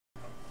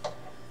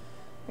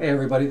Hey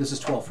everybody, this is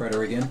 12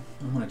 Fretter again.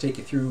 I'm going to take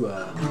you through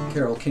a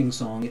Carole King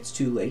song, It's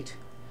Too Late.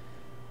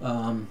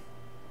 I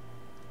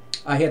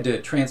had to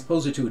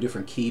transpose it to a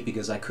different key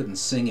because I couldn't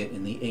sing it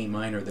in the A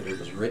minor that it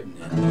was written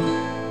in.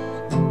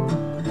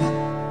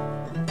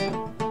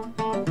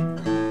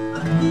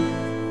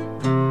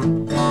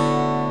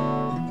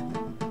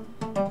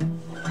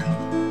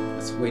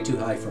 That's way too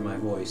high for my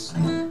voice.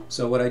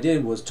 So what I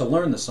did was, to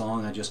learn the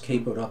song, I just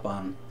capoed up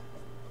on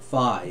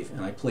 5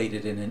 and I played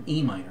it in an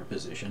E minor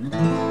position.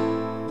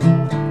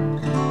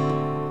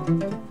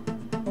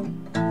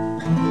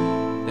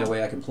 That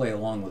way I can play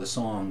along with the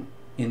song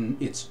in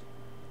its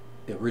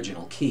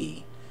original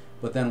key,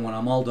 but then when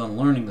I'm all done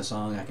learning the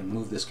song I can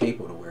move this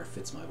capo to where it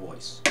fits my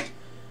voice.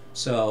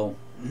 So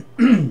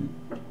I'm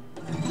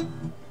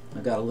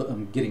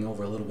getting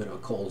over a little bit of a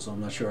cold, so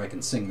I'm not sure I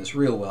can sing this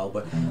real well,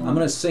 but I'm going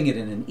to sing it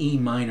in an E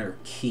minor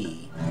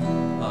key,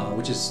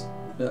 which is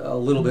a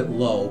little bit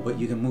low, but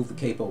you can move the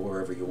capo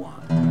wherever you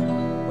want.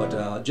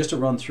 But just to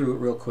run through it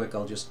real quick,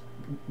 I'll just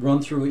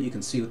run through it. You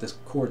can see what this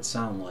chords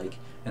sound like,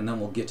 and then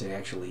we'll get to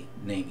actually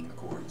naming the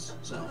chords.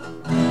 So.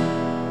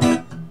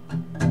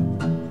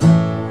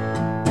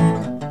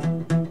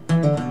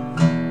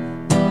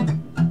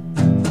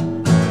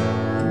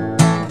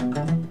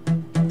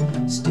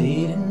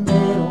 Stayed in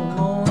bed all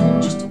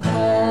morning just to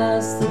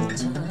pass the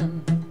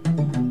time.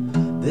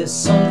 There's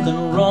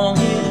something wrong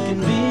here, there can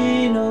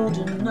be no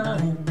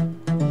denying.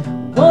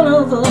 One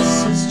of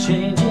us is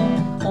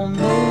changing, or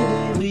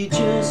maybe we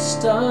just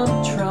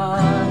stopped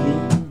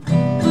trying.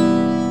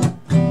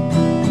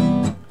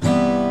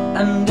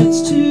 And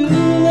it's too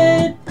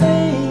late,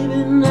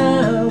 baby,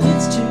 now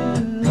it's too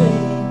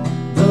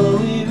late. Though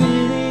we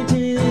really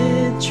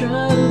did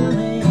try to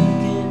make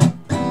it.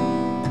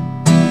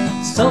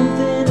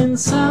 Something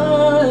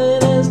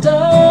inside has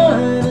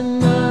died,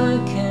 and I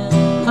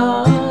can't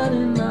hide,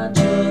 and I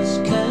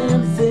just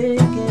can't fake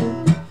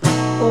it.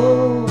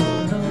 Oh,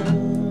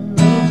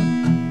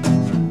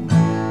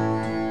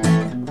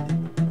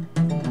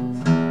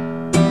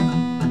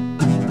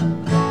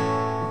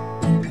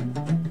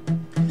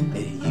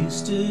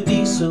 to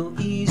be so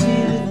easy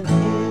living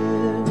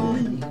here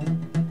with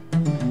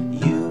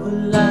you. You were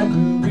light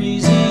and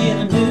breezy and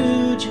I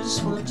knew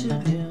just what to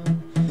do.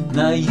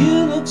 Now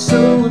you look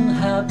so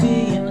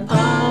unhappy and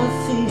I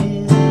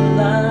feel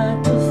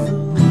like a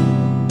fool.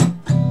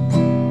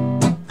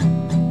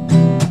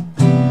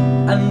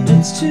 And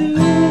it's too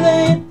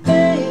late,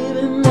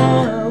 baby,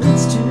 now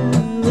it's too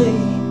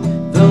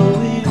late. Though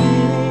we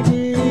really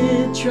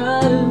did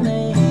try to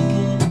make it.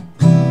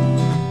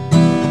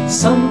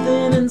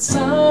 Something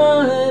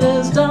inside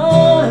has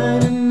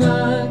died, and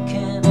I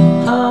can't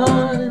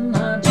hide, and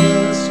I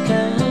just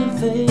can't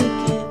fake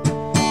it.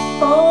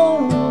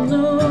 Oh no,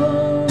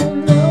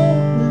 no.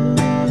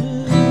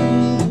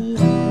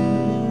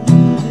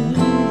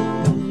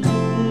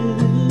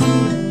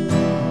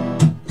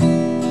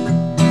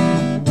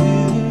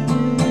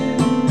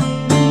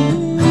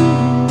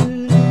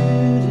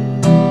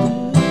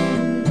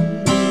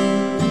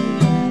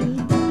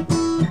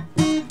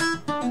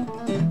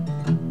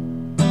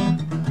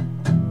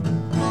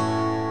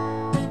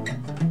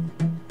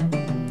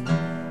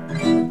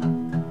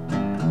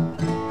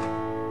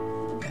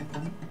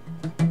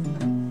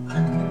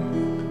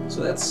 So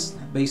that's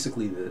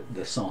basically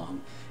the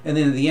song. And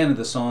then at the end of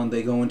the song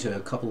they go into a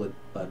couple of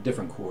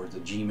different chords, a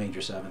G major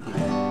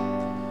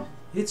 7th.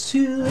 It's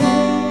too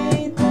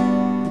late,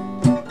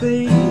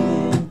 baby,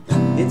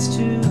 it's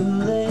too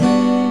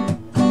late,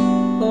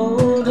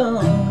 hold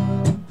on,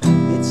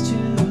 it's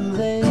too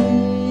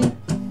late.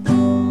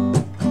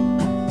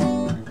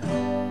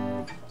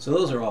 So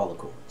those are all the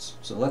chords.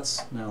 So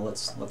let's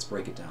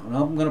break it down. And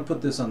I'm going to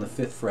put this on the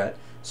 5th fret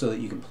so that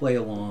you can play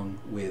along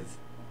with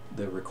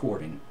the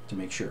recording to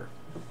make sure.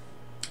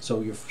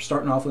 So you're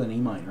starting off with an E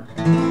minor.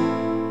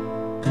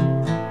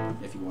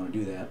 If you want to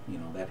do that, you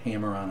know, that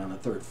hammer on the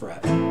 3rd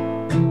fret.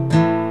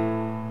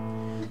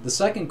 The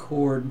second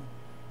chord,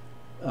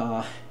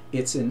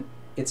 it's an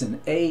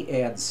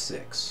A add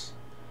 6.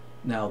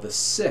 Now the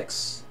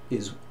 6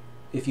 is,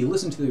 if you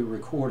listen to the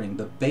recording,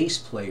 the bass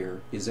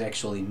player is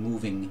actually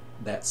moving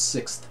that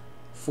 6th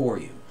for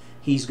you.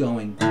 He's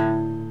going.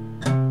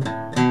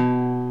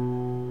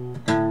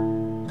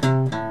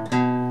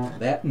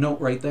 That note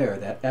right there,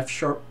 that F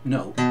sharp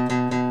note,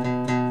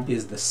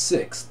 is the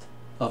 6th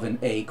of an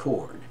A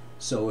chord.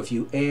 So if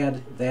you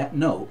add that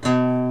note to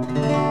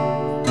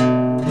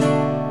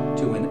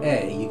an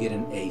A, you get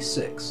an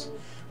A6.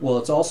 Well,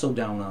 it's also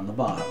down on the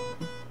bottom.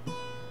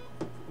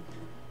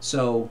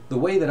 So the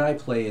way that I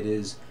play it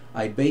is,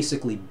 I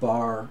basically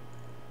bar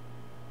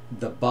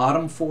the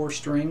bottom 4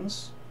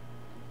 strings,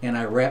 and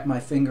I wrap my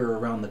finger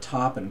around the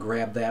top and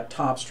grab that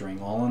top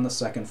string, all on the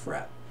 2nd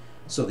fret.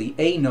 So the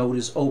A note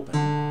is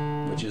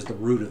open, which is the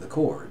root of the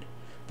chord,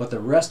 but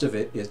the rest of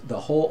it is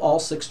all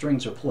 6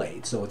 strings are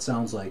played, so it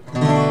sounds like.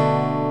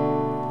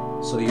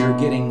 So you're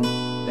getting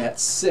that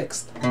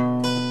 6th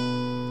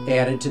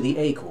added to the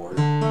A chord.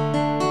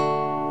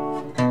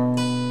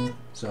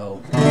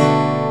 So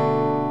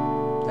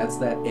that's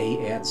that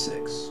A add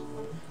 6.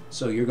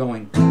 So you're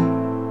going.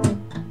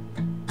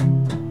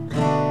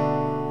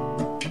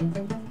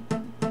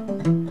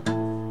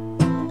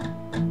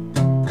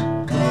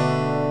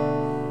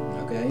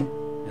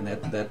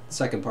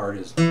 second part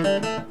is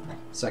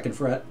second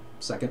fret,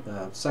 second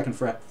fret,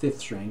 5th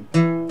string.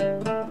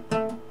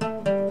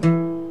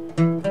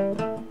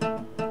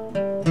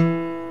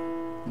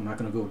 I'm not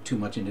going to go too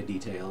much into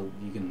detail.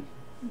 You can,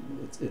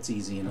 it's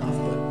easy enough.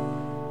 But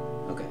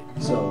okay,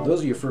 so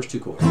those are your first 2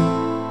 chords.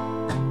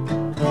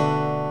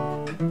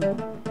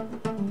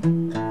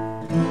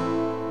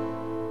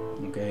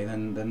 Okay,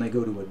 then they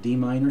go to a D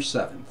minor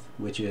 7th,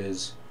 which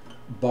is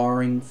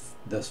barring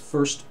the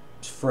 1st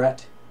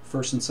fret,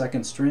 1st and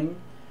 2nd string,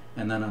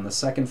 and then on the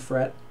 2nd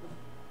fret,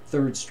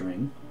 3rd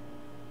string.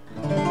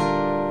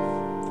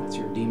 That's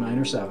your D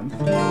minor 7th.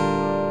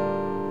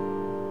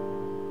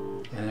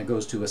 And it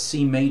goes to a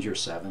C major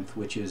 7th,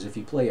 which is if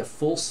you play a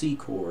full C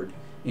chord,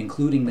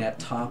 including that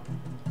top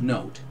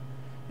note,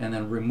 and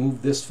then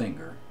remove this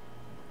finger,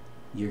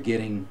 you're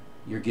getting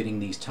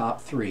these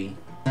top 3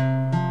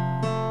 and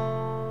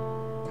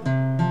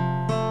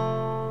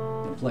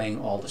playing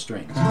all the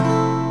strings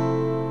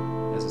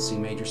as a C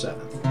major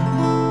 7th.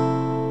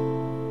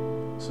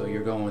 So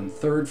you're going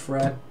 3rd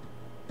fret,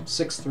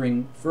 6th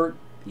string,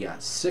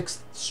 6th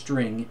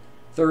string,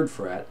 3rd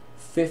fret,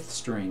 5th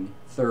string,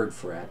 3rd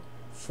fret,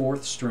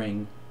 4th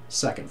string,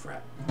 2nd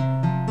fret.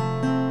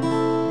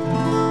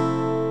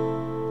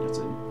 That's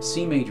a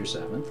C major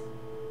 7th,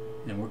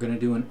 and we're going to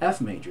do an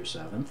F major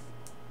 7th,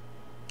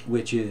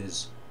 which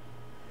is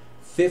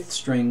 5th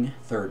string,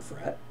 3rd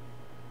fret,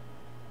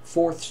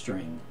 4th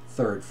string,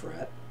 3rd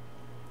fret,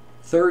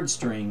 3rd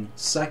string,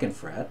 2nd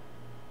fret,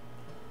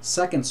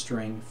 2nd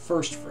string,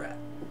 1st fret.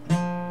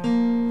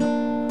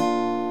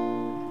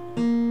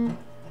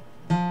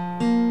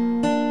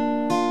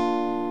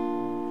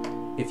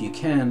 If you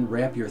can,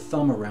 wrap your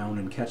thumb around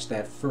and catch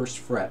that 1st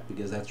fret,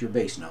 because that's your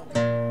bass note.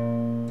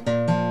 And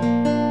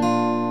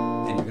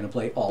you're going to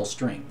play all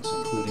strings,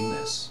 including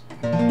this.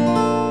 So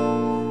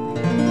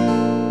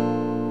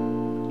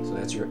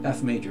that's your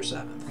F major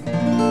 7th.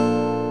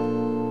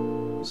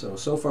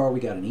 So far we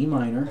got an E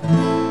minor,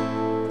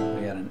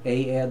 we got an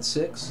A add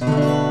 6, we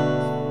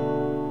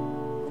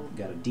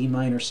got a D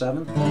minor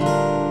 7th,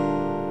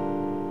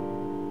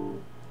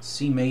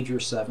 C major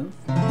 7th,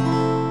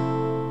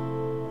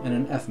 and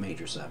an F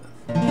major 7th.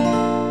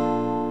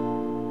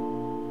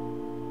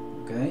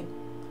 Okay?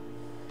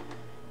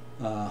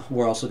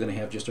 We're also going to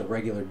have just a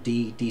regular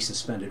D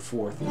suspended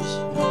 4th.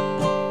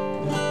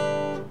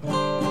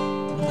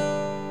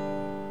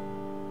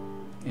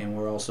 And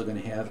we're also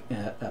going to have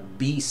a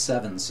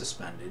B7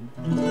 suspended.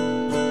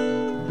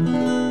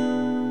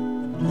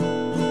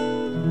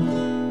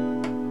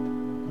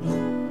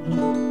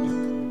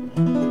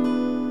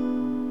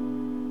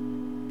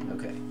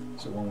 Okay,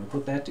 so when we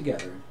put that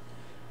together,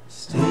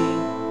 stay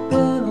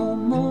a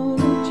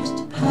moment just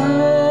to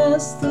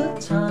pass the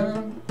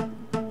time.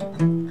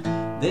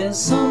 There's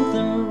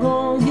something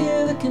wrong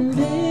here that can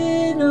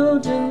be no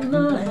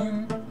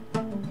denying.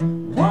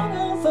 One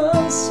of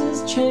us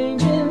is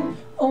changing,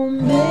 or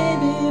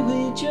maybe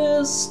we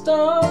just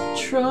stop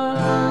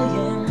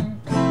trying.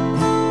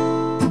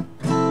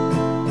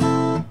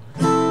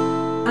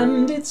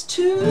 And it's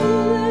too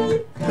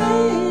late,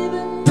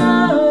 baby,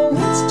 now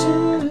it's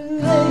too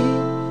late.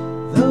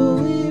 Though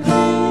we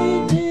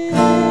really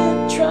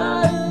did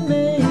try to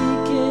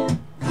make it,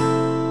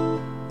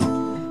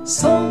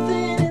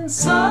 something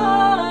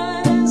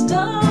inside has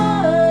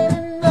died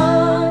and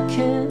I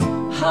can't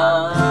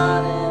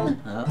hide it.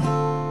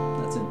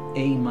 That's an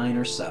A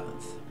minor 7th.